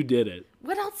 You did it.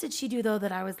 What else did she do, though,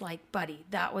 that I was like, buddy,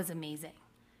 that was amazing?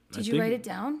 Did you think- write it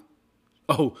down?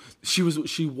 Oh,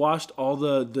 she washed all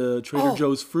the Trader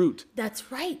Joe's fruit.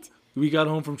 That's right. We got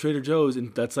home from Trader Joe's,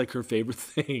 and that's like her favorite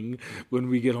thing. When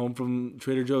we get home from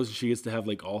Trader Joe's, she gets to have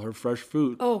like all her fresh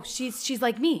fruit. Oh, she's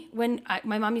like me. When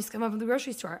my mom used to come up from the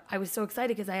grocery store, I was so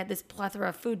excited because I had this plethora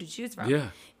of food to choose from. Yeah.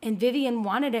 And Vivian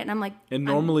wanted it, and I'm like, And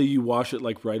normally you wash it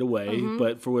like right away,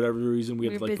 but for whatever reason we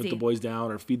had to We're like put busy. the boys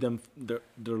down or feed them their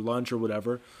lunch or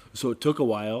whatever. So it took a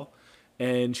while,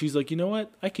 and she's like, you know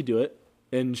what, I could do it.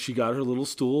 And she got her little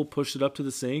stool, pushed it up to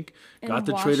the sink, And got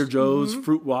the washed- Trader Joe's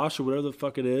fruit wash or whatever the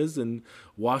fuck it is, and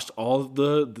washed all of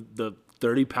the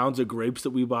 30 pounds of grapes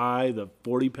that we buy, the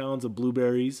 40 pounds of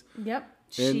blueberries. Yep.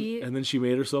 And then she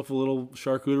made herself a little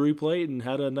charcuterie plate and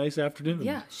had a nice afternoon.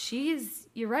 Yeah,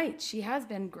 you're right. She has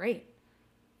been great.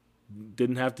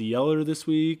 Didn't have to yell at her this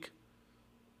week.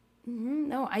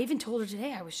 No, I even told her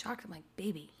today, I was shocked. I'm like,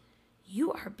 baby,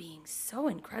 you are being so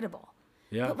incredible.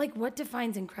 Yeah. But like, what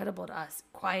defines incredible to us?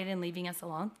 Quiet and leaving us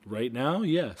alone? Right now,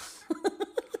 yes.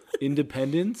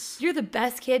 Independence. You're the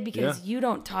best kid because Yeah. you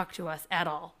don't talk to us at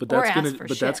all. But or that's ask gonna for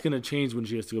but shit. that's gonna change when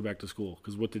she has to go back to school.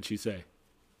 Because what did she say?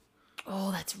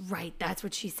 Oh, that's right. That's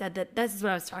what she said. This is what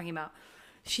I was talking about.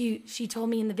 She told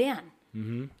me in the van.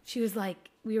 Mm-hmm. She was like,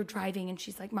 we were driving, and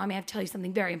she's like, Mommy, I have to tell you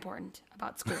something very important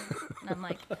about school. And I'm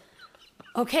like,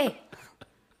 okay,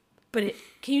 but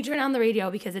can you turn on the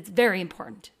radio because it's very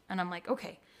important? And I'm like,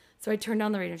 okay. So I turned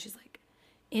on the radio, and she's like,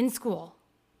 in school,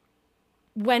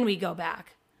 when we go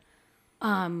back,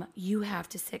 you have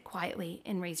to sit quietly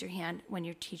and raise your hand when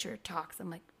your teacher talks. I'm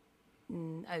like,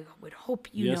 I would hope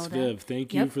you Yes, know that. Viv.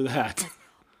 Thank you Yep. for that.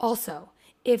 Also,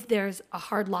 if there's a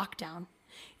hard lockdown,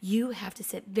 you have to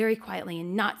sit very quietly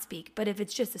and not speak. But if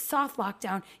it's just a soft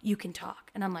lockdown, you can talk.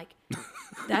 And I'm like,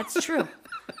 that's true.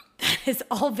 That is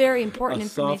all very important A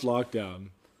soft information. lockdown.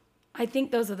 I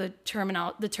think those are the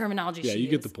terminology Yeah, she you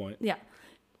get used. the point. Yeah.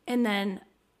 And then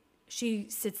she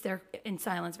sits there in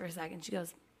silence for a second. She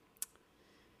goes,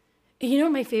 you know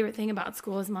what my favorite thing about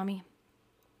school is, Mommy?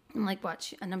 I'm like,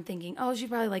 what? And I'm thinking, oh, she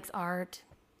probably likes art.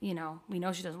 You know, we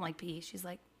know she doesn't like PE. She's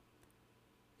like,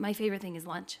 my favorite thing is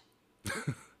lunch.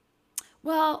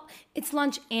 Well, it's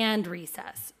lunch and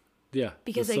recess. Yeah,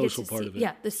 Because the I get social to part see, of it.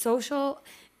 yeah, the social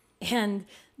and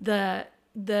the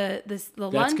That's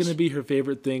lunch. going to be her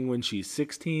favorite thing when she's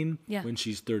 16, Yeah. when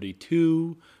she's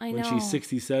 32, I when know. she's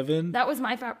 67. That was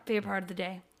my favorite part of the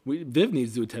day. Viv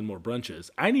needs to attend more brunches.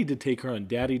 I need to take her on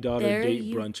daddy-daughter There date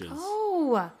you brunches.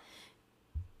 go.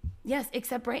 Yes,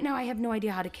 except right now I have no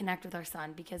idea how to connect with our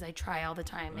son because I try all the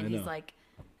time, and I he's know. like,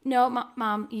 "No,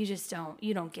 Mom, you just don't.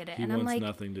 You don't get it." He and wants I'm like,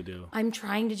 nothing to do. "I'm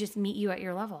trying to just meet you at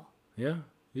your level." Yeah,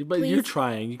 but you're Please.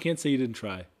 trying. You can't say you didn't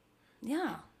try.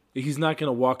 Yeah. He's not going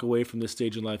to walk away from this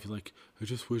stage in life. He's like, I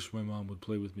just wish my mom would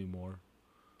play with me more.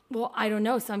 Well, I don't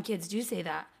know. Some kids do say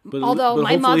that. But- Although but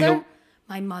hopefully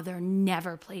my mother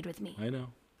never played with me. I know.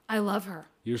 I love her.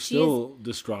 You're She is- still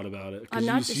distraught about it. 'cause I'm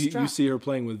not you see, distraught. You see her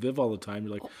playing with Viv all the time.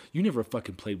 You're like, you never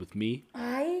fucking played with me.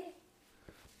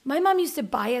 My mom used to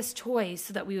buy us toys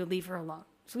so that we would leave her alone.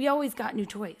 So we always got new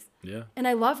toys. Yeah. And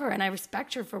I love her and I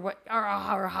respect her for what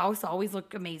our house always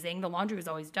looked amazing. The laundry was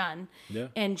always done. Yeah.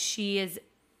 And she is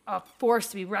a force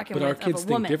to be reckoned But our with kids of a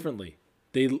think woman. differently.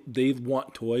 They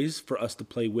want toys for us to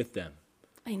play with them.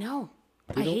 I know.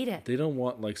 They I don't- hate it. They don't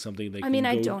want like something they I can mean, go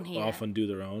I don't hate off it. and do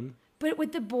their own. But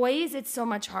with the boys, it's so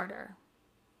much harder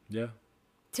Yeah.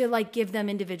 to like give them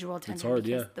individual attention hard,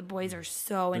 because yeah. the boys are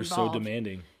so They're involved. so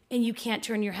demanding. And you can't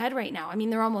turn your head right now. I mean,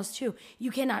 they're almost 2.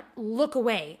 You cannot look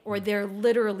away or they're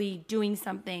literally doing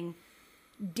something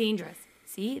dangerous.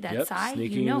 See that Yep, sigh?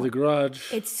 sneaking You know, into the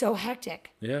garage. it's so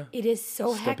hectic. Yeah. It is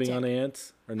so Stepping hectic. on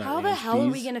ants. Or not How the ants, hell are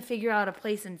we bees. going to figure out a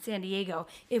place in San Diego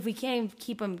if we can't even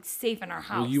keep them safe in our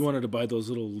house? Well, you wanted to buy those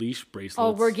little leash bracelets.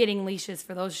 Oh, we're getting leashes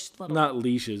for those little. Not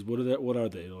leashes. What are they? What are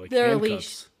they? Like They're a handcuffs.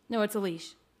 leash. No, it's a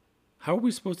leash. How are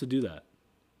we supposed to do that?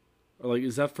 Or like,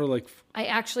 is that for like? I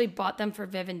actually bought them for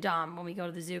Viv and Dom when we go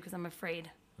to the zoo because I'm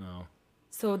afraid. Oh,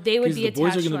 So they would because be the attached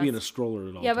boys are going to to be in a us. stroller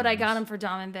at all. Yeah, but I got times. them for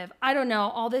Dom and Viv. I don't know.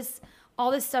 All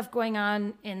this stuff going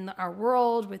on in our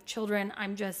world with children.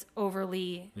 I'm just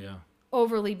overly Yeah.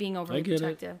 being overly get it.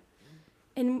 protective.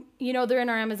 And you know, they're in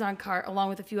our Amazon cart along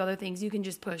with a few other things. You can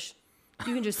just push.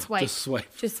 You can just swipe. Just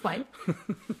swipe. Just swipe.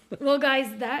 Well,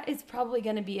 guys, that is probably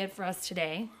going to be it for us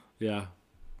today. Yeah.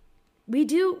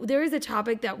 There is a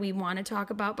topic that we want to talk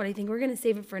about, but I think we're going to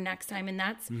save it for next time. And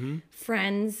that's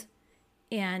friends.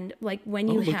 And like when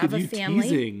you look have at a you family.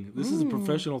 teasing. This is a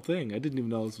professional thing. I didn't even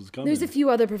know this was coming. There's a few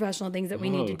other professional things that we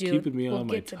need to do. Keeping me on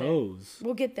my get to there. toes.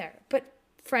 We'll get there. But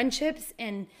friendships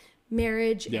and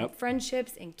marriage and Yep.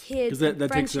 friendships and kids. Because that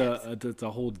and takes friendships. that's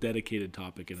a whole dedicated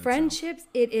topic in itself. Friendships,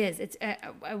 it is. It's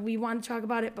we want to talk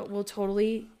about it, but we'll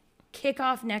totally kick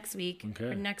off next week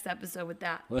or next episode with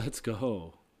that. Let's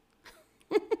go.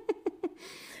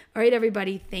 All right,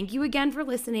 everybody. Thank you again for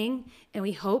listening, and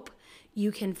we hope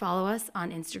you can follow us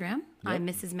on Instagram. I'm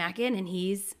Mrs. Mackin, and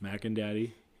he's Mac and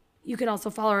Daddy. You can also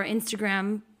follow our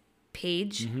Instagram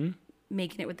page,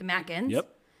 Making It with the Mackins.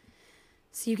 Yep.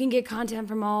 So you can get content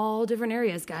from all different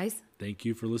areas, guys. Thank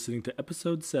you for listening to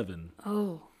episode 7.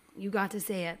 Oh, you got to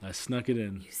say it. I snuck it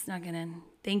in. You snuck it in.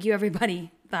 Thank you,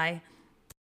 everybody. Bye.